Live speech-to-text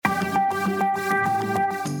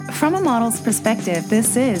From a model's perspective,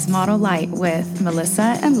 this is Model Light with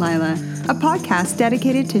Melissa and Lila, a podcast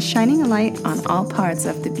dedicated to shining a light on all parts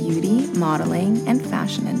of the beauty, modeling, and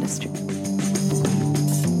fashion industry.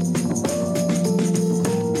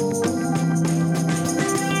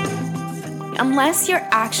 Unless you're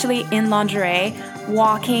actually in lingerie,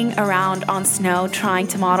 walking around on snow trying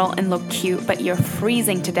to model and look cute, but you're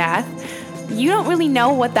freezing to death, you don't really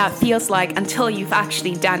know what that feels like until you've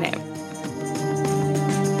actually done it.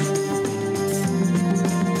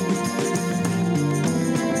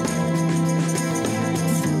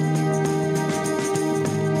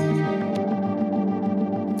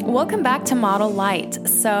 Welcome back to Model Light.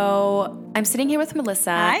 So I'm sitting here with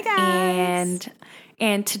Melissa. Hi, guys.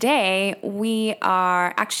 And today we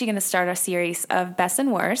are actually going to start our series of best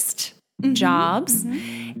and worst jobs.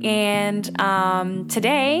 And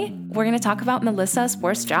today we're going to talk about Melissa's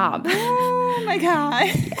worst job. Oh my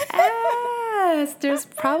God. Yes, there's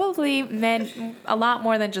probably a lot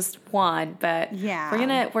more than just one, but yeah,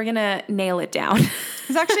 we're gonna nail it down.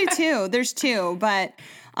 There's actually two. There's two, but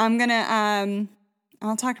I'm gonna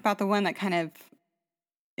I'll talk about the one that kind of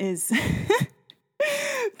is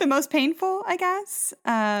the most painful, I guess.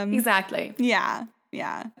 Exactly. Yeah.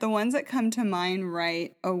 The ones that come to mind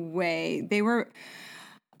right away, they were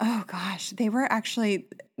actually,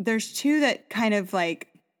 there's two that kind of like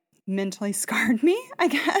mentally scarred me, I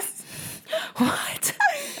guess. What?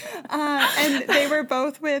 And they were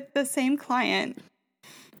both with the same client.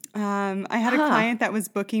 I had a client that was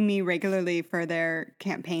booking me regularly for their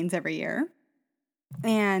campaigns every year.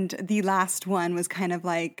 And the last one was kind of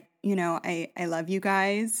like, you know, I love you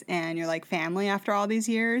guys and you're like family after all these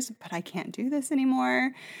years, but I can't do this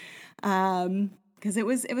anymore. Because it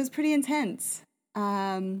was pretty intense.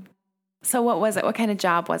 So what was it? What kind of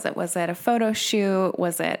job was it? Was it a photo shoot?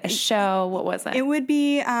 Was it a show? What was it? It would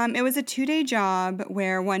be, it was a 2-day job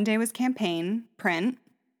where one day was campaign print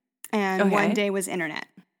and one day was internet.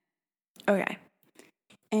 Okay.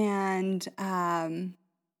 And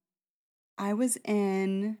I was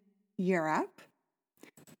in Europe,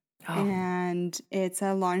 and it's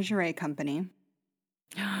a lingerie company.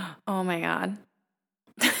 Oh my God.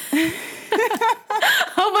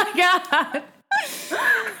 Oh my God.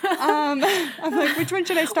 I'm like, which one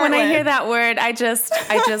should I start with? When I hear that word, I just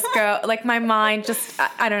go, like my mind just,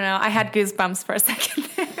 I don't know. I had goosebumps for a second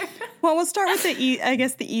there. Well, we'll start with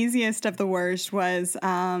the easiest of the worst was,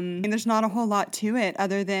 and there's not a whole lot to it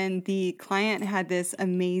other than the client had this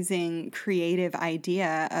amazing creative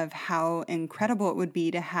idea of how incredible it would be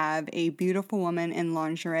to have a beautiful woman in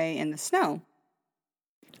lingerie in the snow.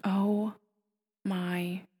 Oh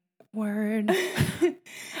my word.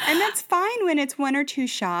 And that's fine when it's 1 or 2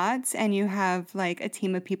 shots and you have like a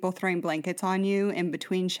team of people throwing blankets on you in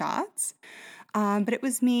between shots. But it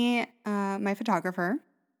was me, my photographer,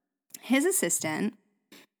 his assistant,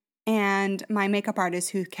 and my makeup artist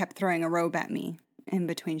who kept throwing a robe at me in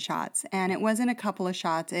between shots. And it wasn't a couple of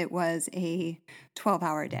shots. It was a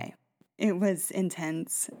 12-hour day. It was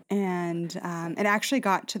intense. And it actually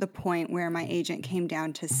got to the point where my agent came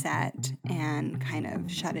down to set and kind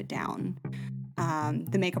of shut it down.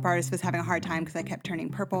 The makeup artist was having a hard time because I kept turning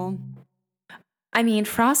purple. I mean,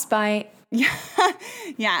 frostbite.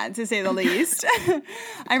 Yeah, to say the least.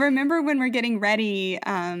 I remember when we're getting ready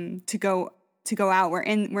to go out.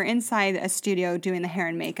 We're inside a studio doing the hair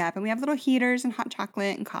and makeup, and we have little heaters and hot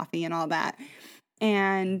chocolate and coffee and all that.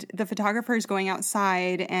 And the photographer is going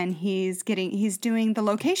outside, and he's doing the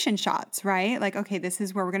location shots, right? Like, okay, this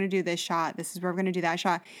is where we're going to do this shot. This is where we're going to do that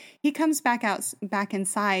shot. He comes back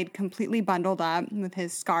inside, completely bundled up with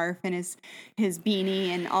his scarf and his beanie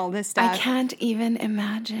and all this stuff. I can't even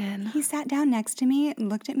imagine. He sat down next to me,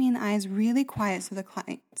 looked at me in the eyes, really quiet, so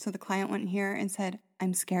the client went here and said,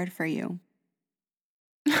 "I'm scared for you."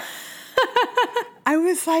 I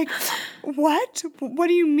was like, what? What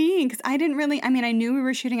do you mean? Because I knew we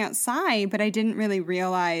were shooting outside, but I didn't really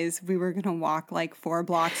realize we were going to walk like 4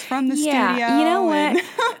 blocks from the studio. You know what?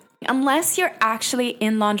 Unless you're actually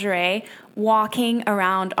in lingerie, walking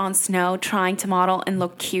around on snow, trying to model and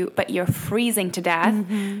look cute, but you're freezing to death,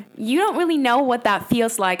 you don't really know what that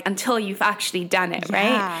feels like until you've actually done it,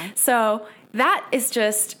 right? So that is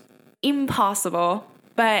just impossible,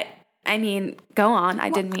 but I mean, go on. I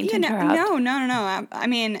didn't mean to interrupt. No. I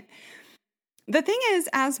mean, the thing is,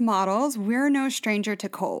 as models, we're no stranger to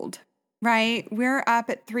cold, right? We're up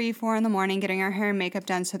at 3, 4 in the morning getting our hair and makeup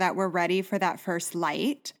done so that we're ready for that first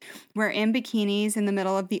light. We're in bikinis in the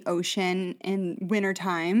middle of the ocean in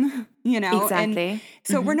wintertime, you know? Exactly. And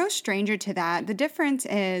so we're no stranger to that. The difference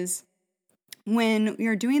is when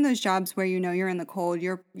you're doing those jobs where you know you're in the cold,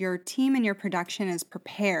 your team and your production is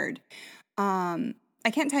prepared.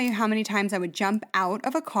 I can't tell you how many times I would jump out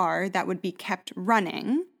of a car that would be kept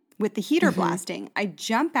running with the heater blasting. I'd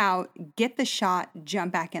jump out, get the shot,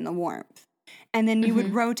 jump back in the warmth. And then you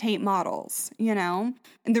would rotate models, you know?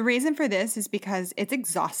 And the reason for this is because it's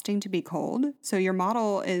exhausting to be cold. So your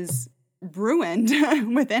model is ruined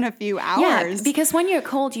within a few hours. Yeah, because when you're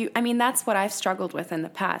cold, that's what I've struggled with in the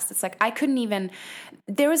past. It's like I couldn't even,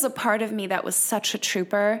 there was a part of me that was such a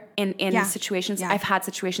trooper in situations. Yeah. I've had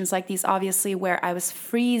situations like these, obviously, where I was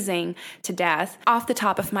freezing to death. Off the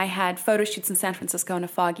top of my head, photo shoots in San Francisco on a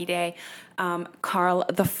foggy day. Carl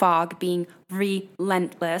the Fog being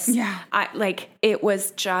relentless. Yeah. It was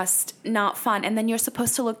just not fun. And then you're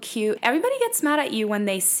supposed to look cute. Everybody gets mad at you when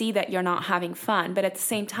they see that you're not having fun. But at the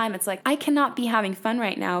same time, it's like, I cannot be having fun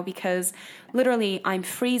right now because literally I'm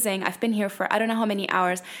freezing. I've been here for I don't know how many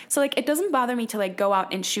hours. So it doesn't bother me to go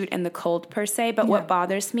out and shoot in the cold per se. But what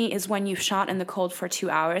bothers me is when you've shot in the cold for 2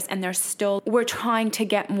 hours and we're trying to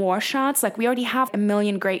get more shots. We already have a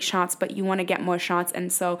million great shots, but you want to get more shots.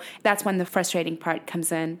 And so that's when the frustrating part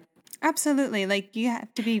comes in. Absolutely. You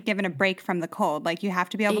have to be given a break from the cold. You have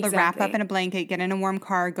to be able to wrap up in a blanket, get in a warm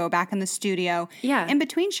car, go back in the studio in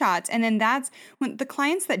between shots. And then that's when the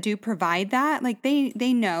clients that do provide that,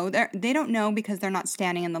 they know, they don't know because they're not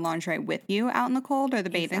standing in the lingerie with you out in the cold or the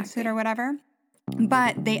bathing suit or whatever.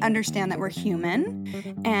 But they understand that we're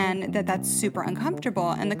human and that that's super uncomfortable.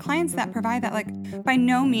 And the clients that provide that, by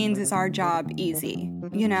no means is our job easy.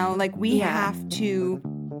 You know,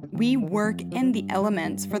 we work in the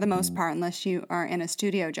elements for the most part, unless you are in a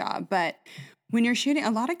studio job. But when you're shooting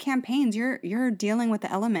a lot of campaigns, you're dealing with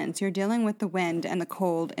the elements. You're dealing with the wind and the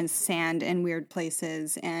cold and sand and weird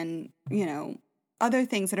places and, other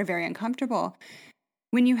things that are very uncomfortable.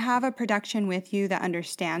 When you have a production with you that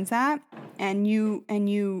understands that and you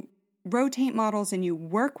rotate models and you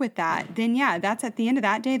work with that, then that's at the end of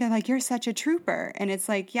that day, they're like, you're such a trooper. And it's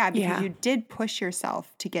because you did push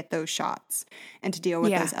yourself to get those shots and to deal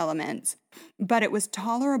with those elements. But it was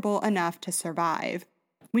tolerable enough to survive.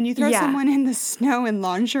 When you throw someone in the snow in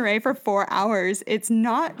lingerie for 4 hours, it's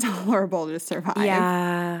not tolerable to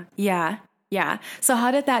survive. Yeah. So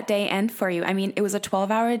how did that day end for you? It was a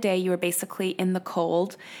 12-hour day. You were basically in the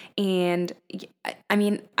cold. And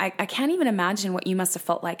I can't even imagine what you must have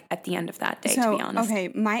felt like at the end of that day, to be honest. Okay,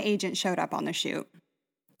 my agent showed up on the shoot.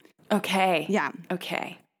 Okay. Yeah.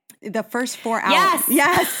 Okay. The first 4 hours.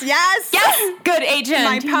 Yes. Good agent.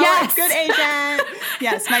 My power. Good agent.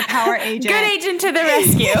 Yes, my power agent. Good agent to the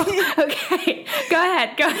rescue. Okay. Go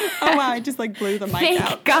ahead. Oh wow, I just blew the mic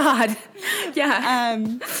out. Thank God.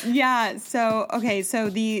 Yeah. So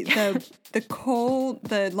the cold,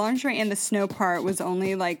 the lingerie and the snow part was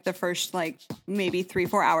only the first maybe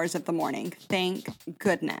 3-4 hours of the morning. Thank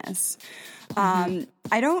goodness. The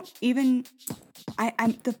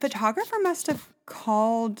photographer must have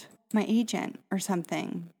called my agent or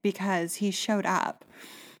something because he showed up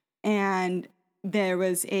and there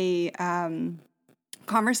was a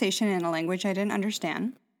conversation in a language I didn't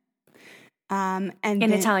understand. And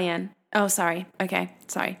in Italian. Oh, sorry. Okay.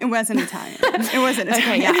 Sorry. It wasn't Italian. It wasn't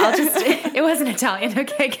Italian. Okay, yeah, it wasn't Italian.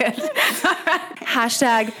 Okay, good.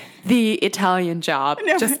 Hashtag the Italian Job.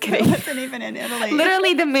 No, just kidding. It wasn't even in Italy.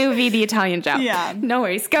 Literally the movie The Italian Job. Yeah. No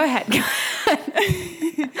worries. Go ahead.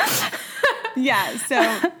 Yeah.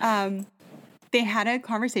 So they had a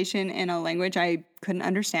conversation in a language I couldn't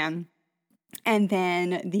understand. And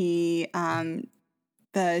then the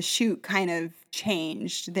shoot kind of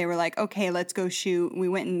changed. They were like, okay, let's go shoot. We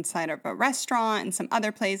went inside of a restaurant and some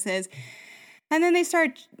other places. And then they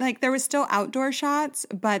started, there was still outdoor shots,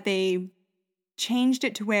 but they changed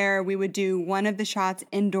it to where we would do one of the shots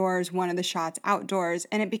indoors, one of the shots outdoors,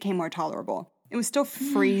 and it became more tolerable. It was still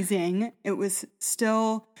freezing. It was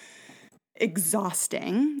still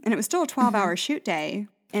exhausting. And it was still a 12-hour shoot day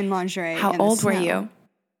in lingerie. How old were you?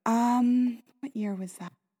 What year was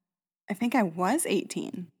that? I think I was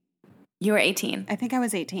 18. You were 18. I think I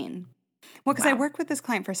was 18. Well, because I worked with this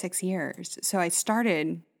client for 6 years. So I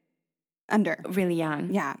started under. Really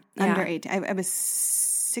young. Yeah, under 18. I was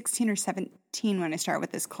 16 or 17 when I started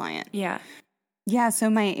with this client. Yeah. Yeah, so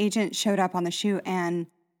my agent showed up on the shoot and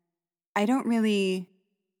I don't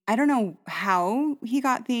know how he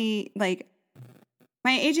got my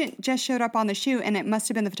agent just showed up on the shoot and it must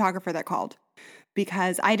have been the photographer that called.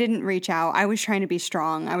 Because I didn't reach out. I was trying to be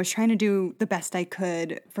strong. I was trying to do the best I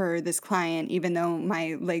could for this client, even though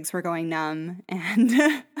my legs were going numb and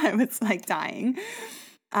I was dying.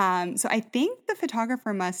 So I think the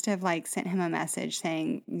photographer must have sent him a message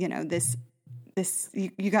saying, this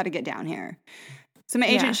you got to get down here. So my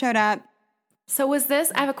agent showed up. So was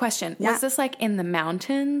this, I have a question. Yeah. Was this like in the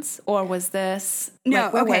mountains or was this? No,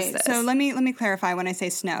 like, where okay. was this? So let me clarify when I say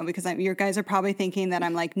snow, because your guys are probably thinking that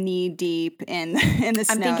I'm like knee deep in the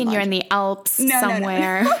snow. I'm thinking you're in the Alps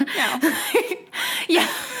somewhere. No. Yeah.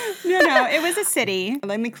 No, it was a city.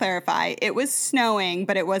 Let me clarify. It was snowing,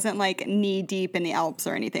 but it wasn't like knee deep in the Alps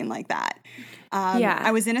or anything like that.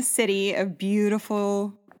 I was in a city, a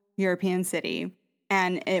beautiful European city,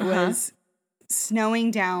 and it was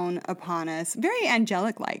snowing down upon us, very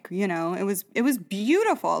angelic like, it was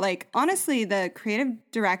beautiful. Like, honestly, the creative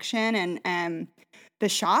direction and the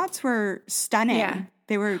shots were stunning. Yeah.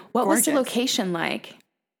 They were What gorgeous. was the location like?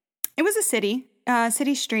 It was a city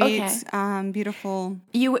streets, beautiful.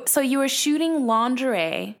 So you were shooting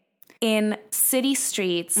lingerie in city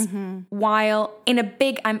streets while in a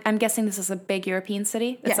big, I'm guessing this is a big European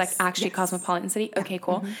city. It's like actually cosmopolitan city. Okay,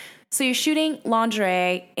 cool. So you're shooting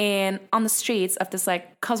lingerie on the streets of this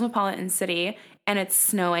like cosmopolitan city, and it's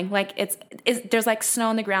snowing. Like there's like snow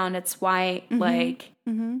on the ground. It's white.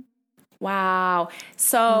 Wow.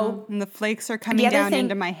 So and the flakes are coming down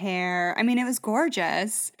into my hair. I mean, it was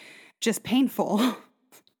gorgeous, just painful.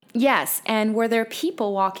 Yes. And were there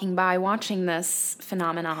people walking by watching this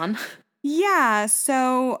phenomenon? Yeah.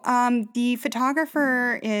 So the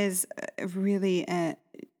photographer is really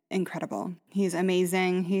incredible. He's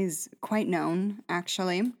amazing. He's quite known,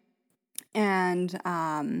 actually. And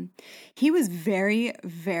he was very,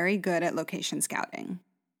 very good at location scouting.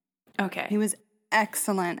 Okay. He was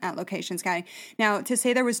excellent at location scouting. Now, to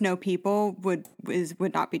say there was no people would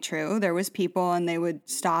not be true. There was people, and they would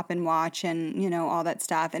stop and watch, and all that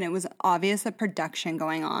stuff. And it was obvious a production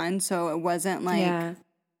going on, so it wasn't like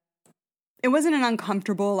it wasn't an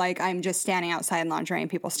uncomfortable like I'm just standing outside in lingerie and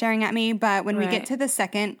people staring at me. But when we get to the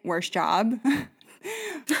second worst job that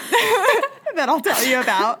I'll tell you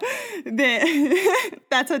about,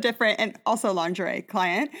 that's a different and also lingerie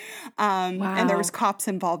client. And there was cops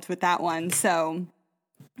involved with that one. So,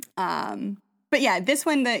 but yeah, this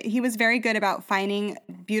one, he was very good about finding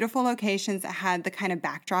beautiful locations that had the kind of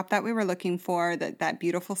backdrop that we were looking for, that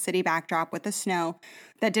beautiful city backdrop with the snow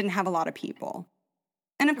that didn't have a lot of people.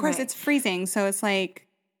 And of course it's freezing. So it's like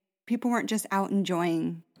people weren't just out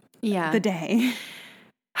enjoying the day.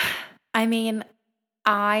 I mean,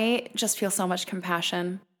 I just feel so much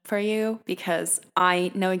compassion for you because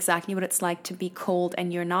I know exactly what it's like to be cold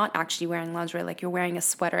and you're not actually wearing lingerie, like you're wearing a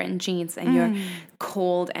sweater and jeans and you're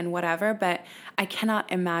cold and whatever. But I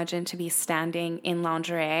cannot imagine to be standing in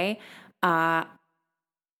lingerie and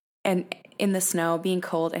in the snow, being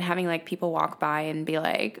cold and having like people walk by and be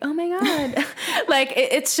like, "Oh my God." Like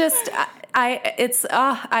it's just,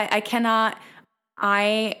 I cannot,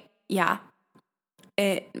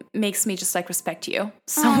 it makes me just like respect you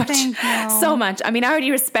so much. Thank you. So much. I mean, I already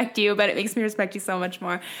respect you, but it makes me respect you so much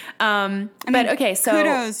more. Okay, so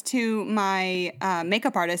kudos to my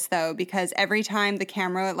makeup artist though, because every time the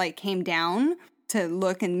camera like came down to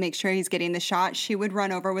look and make sure he's getting the shot, she would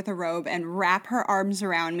run over with a robe and wrap her arms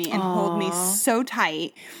around me and hold me so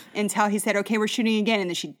tight until he said, "Okay, we're shooting again." And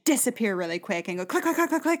then she'd disappear really quick and go click, click, click,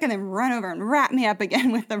 click, click, and then run over and wrap me up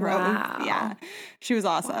again with the robe. Wow. Yeah, she was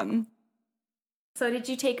awesome. Wow. So did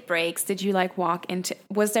you take breaks? Did you like walk into,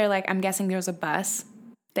 was there like, I'm guessing there was a bus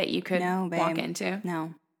that you could walk into?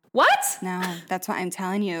 No. What? No, that's what I'm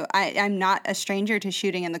telling you. I'm not a stranger to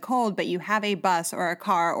shooting in the cold, but you have a bus or a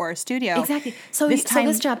car or a studio. Exactly. So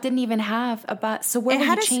this job didn't even have a bus. So where were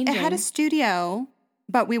you changing? It had a studio,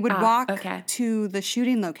 but we would walk to the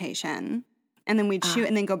shooting location. And then we'd shoot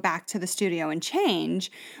and then go back to the studio and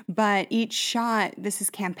change. But each shot, this is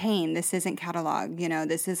campaign. This isn't catalog.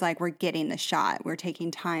 This is like we're getting the shot. We're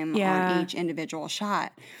taking time on each individual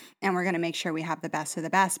shot. And we're going to make sure we have the best of the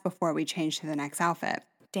best before we change to the next outfit.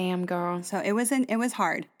 Damn, girl. So it was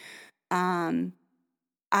hard. I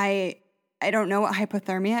don't know what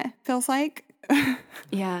hypothermia feels like.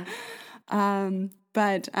 Yeah.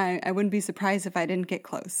 But I wouldn't be surprised if I didn't get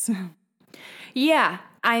close. Yeah.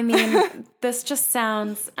 I mean, this just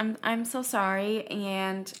sounds, I'm so sorry.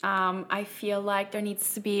 And I feel like there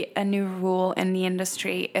needs to be a new rule in the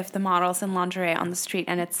industry if the model's in lingerie on the street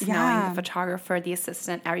and it's snowing, the photographer, the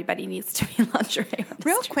assistant, everybody needs to be in lingerie on the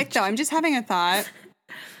Real street. quick, though, I'm just having a thought.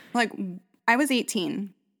 Like, I was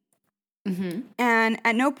 18. Mm-hmm. And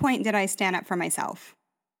at no point did I stand up for myself.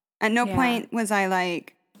 At no point was I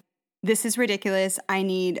like, this is ridiculous. I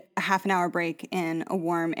need a half an hour break in a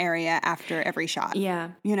warm area after every shot. Yeah.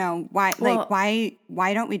 Why? Well,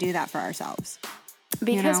 why don't we do that for ourselves?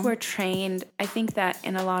 Because we're trained. I think that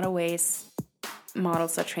in a lot of ways,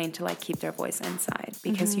 models are trained to like keep their voice inside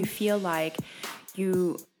because you feel like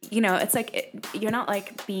it's like you're not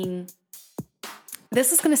like being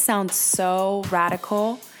this is going to sound so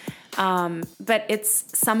radical, but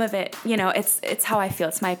it's some of it, you know, it's how I feel.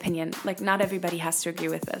 It's my opinion. Like, not everybody has to agree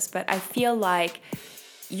with this, but I feel like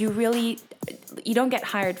you don't get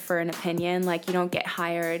hired for an opinion. Like, you don't get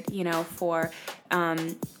hired, you know, for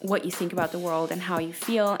what you think about the world and how you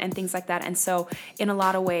feel and things like that. And so in a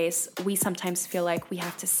lot of ways, we sometimes feel like we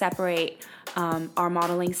have to separate our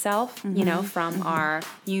modeling self, you know, from our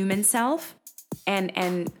human self.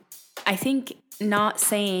 And I think not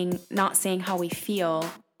saying how we feel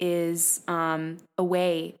is a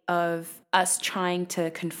way of us trying to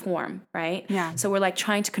conform, right? Yeah. So we're like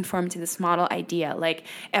trying to conform to this model idea. Like,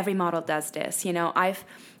 every model does this. You know, I've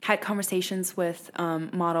had conversations with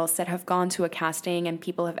models that have gone to a casting, and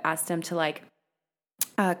people have asked them to like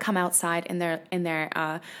come outside in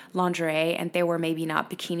their lingerie, and they were maybe not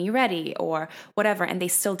bikini ready or whatever, and they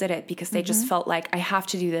still did it because they just felt like, I have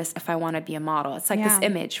to do this if I want to be a model. It's like this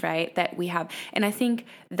image, right, that we have. And I think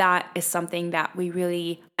that is something that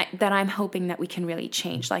that I'm hoping that we can really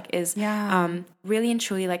change, like, is really and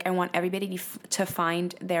truly, like, I want everybody to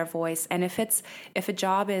find their voice. And if a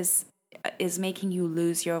job is making you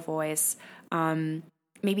lose your voice,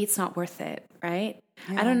 maybe it's not worth it, right?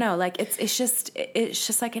 I don't know. Like, it's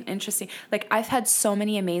just like an interesting, like, I've had so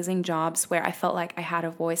many amazing jobs where I felt like I had a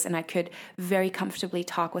voice and I could very comfortably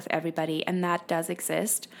talk with everybody. And that does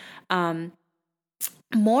exist.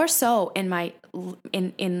 More so in my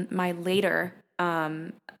later,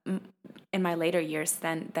 in my later years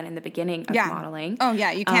than in the beginning of modeling. Oh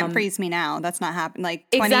yeah, you can't freeze me now. That's not happening. Like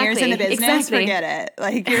 20 years in the business, forget it.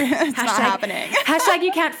 Like, it's not happening. Hashtag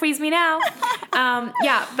you can't freeze me now.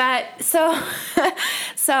 But so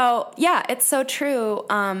yeah, it's so true.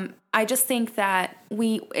 I just think that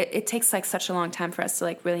it takes like such a long time for us to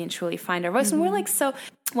like really and truly find our voice. And we're like, so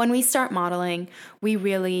when we start modeling, we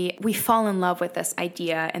fall in love with this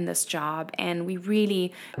idea and this job, and we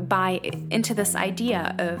really buy into this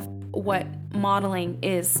idea of what modeling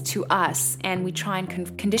is to us, and we try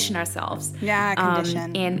and condition ourselves.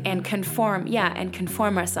 And conform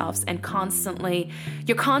ourselves, and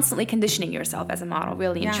you're constantly conditioning yourself as a model,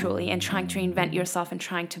 really and truly, and trying to reinvent yourself and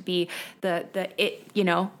trying to be the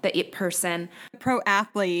it person, pro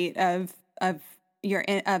athlete of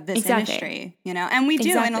this industry, you know. And we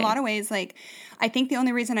do in a lot of ways. Like, I think the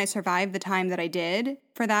only reason I survived the time that I did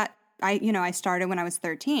for that, I started when I was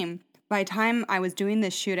 13. By the time I was doing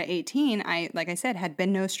this shoot at 18, like I said, had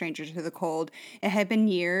been no stranger to the cold. It had been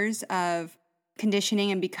years of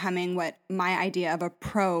conditioning and becoming what my idea of a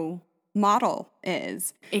pro model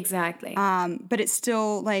is. Exactly. But it's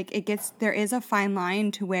still like there is a fine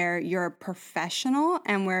line to where you're a professional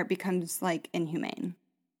and where it becomes like inhumane.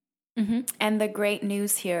 Mm-hmm. And the great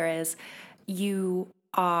news here is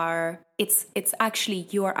it's actually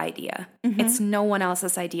your idea. Mm-hmm. It's no one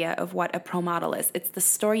else's idea of what a pro model is. It's the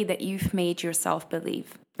story that you've made yourself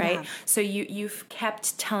believe, right? Yeah. So you've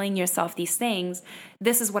kept telling yourself these things.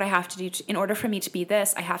 This is what I have to do. In order for me to be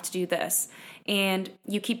this, I have to do this. And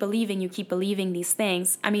you keep believing these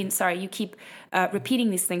things. You keep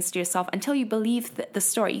repeating these things to yourself until you believe the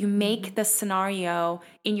story. You make the scenario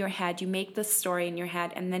in your head. You make the story in your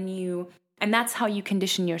head, and then and that's how you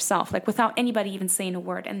condition yourself, like, without anybody even saying a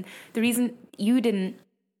word. And the reason you didn't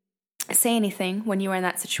say anything when you were in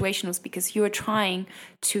that situation was because you were trying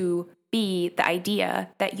to be the idea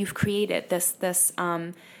that you've created, this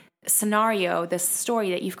scenario, this story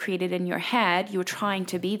that you've created in your head. You were trying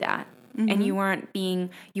to be that. Mm-hmm. And you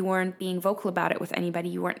weren't being vocal about it with anybody.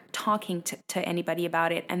 You weren't talking to anybody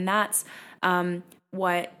about it. And that's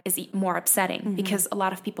what is more upsetting, mm-hmm. because a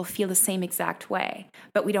lot of people feel the same exact way,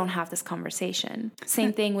 but we don't have this conversation.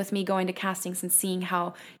 Same thing with me going to castings and seeing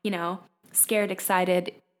how, scared,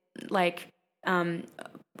 excited, like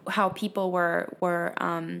how people were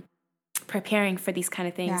preparing for these kind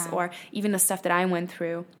of things, or even the stuff that I went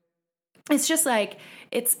through. It's just like,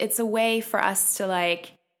 it's a way for us to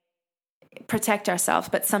like protect ourselves,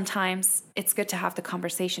 but sometimes it's good to have the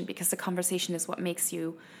conversation, because the conversation is what makes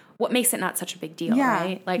it not such a big deal,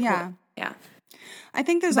 right? Like, I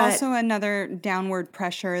think there's also another downward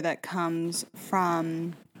pressure that comes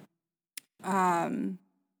from,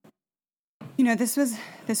 this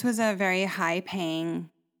was a very high paying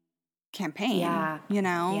campaign,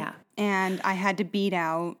 and I had to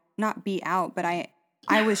but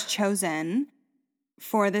I was chosen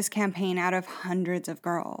for this campaign out of hundreds of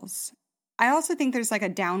girls. I also think there's like a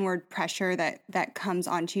downward pressure that comes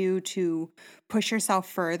onto you to push yourself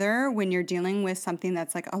further when you're dealing with something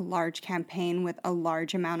that's like a large campaign with a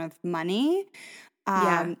large amount of money.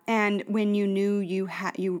 And when you knew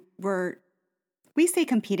you were we say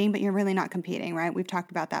competing, but you're really not competing, right? We've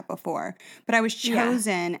talked about that before. But I was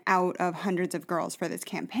chosen out of hundreds of girls for this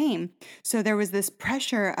campaign. So there was this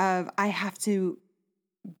pressure of I have to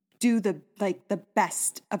do the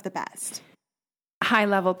best of the best. High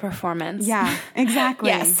level performance. Yeah, exactly.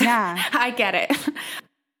 Yes. Yeah. I get it.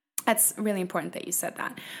 That's really important that you said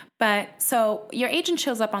that. But so your agent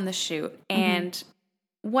shows up on the shoot and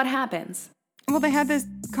what happens? Well, they had this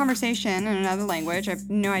conversation in another language. I have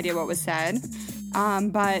no idea what was said.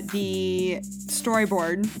 But the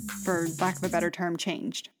storyboard, for lack of a better term,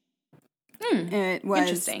 changed. It was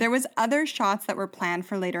Interesting. There was other shots that were planned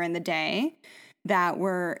for later in the day that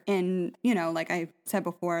were in, like I said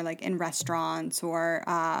before, like in restaurants or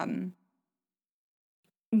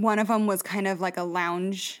one of them was kind of like a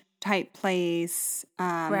lounge type place.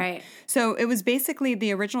 Right. So it was basically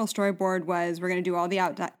the original storyboard was we're going to do all the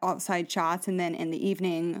outside shots, and then in the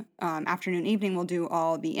evening, afternoon, evening, we'll do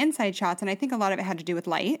all the inside shots. And I think a lot of it had to do with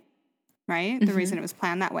light, right? The reason it was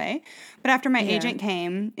planned that way. But after my agent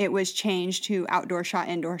came, it was changed to outdoor shot,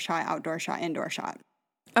 indoor shot, outdoor shot, indoor shot.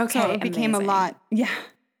 Okay. So it became a lot. Yeah.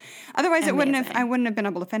 Otherwise, I wouldn't have been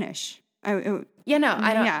able to finish. I don't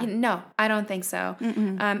think so.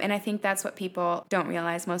 And I think that's what people don't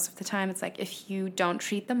realize most of the time. It's like, if you don't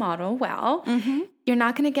treat the model well, you're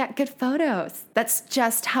not going to get good photos. That's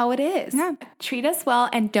just how it is. Yeah. Treat us well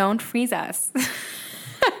and don't freeze us.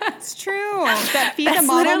 It's true. That feed That's the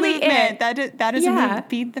model literally movement. it. That is a movement.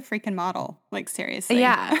 Feed the freaking model. Like, seriously.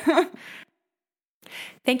 Yeah.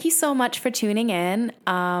 Thank you so much for tuning in.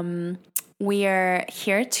 We are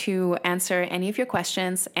here to answer any of your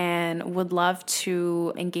questions and would love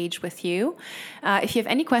to engage with you. If you have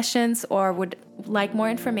any questions or would like more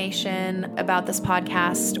information about this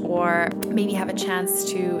podcast, or maybe have a chance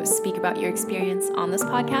to speak about your experience on this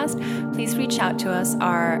podcast, please reach out to us.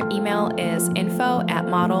 Our email is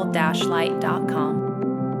info@model-light.com.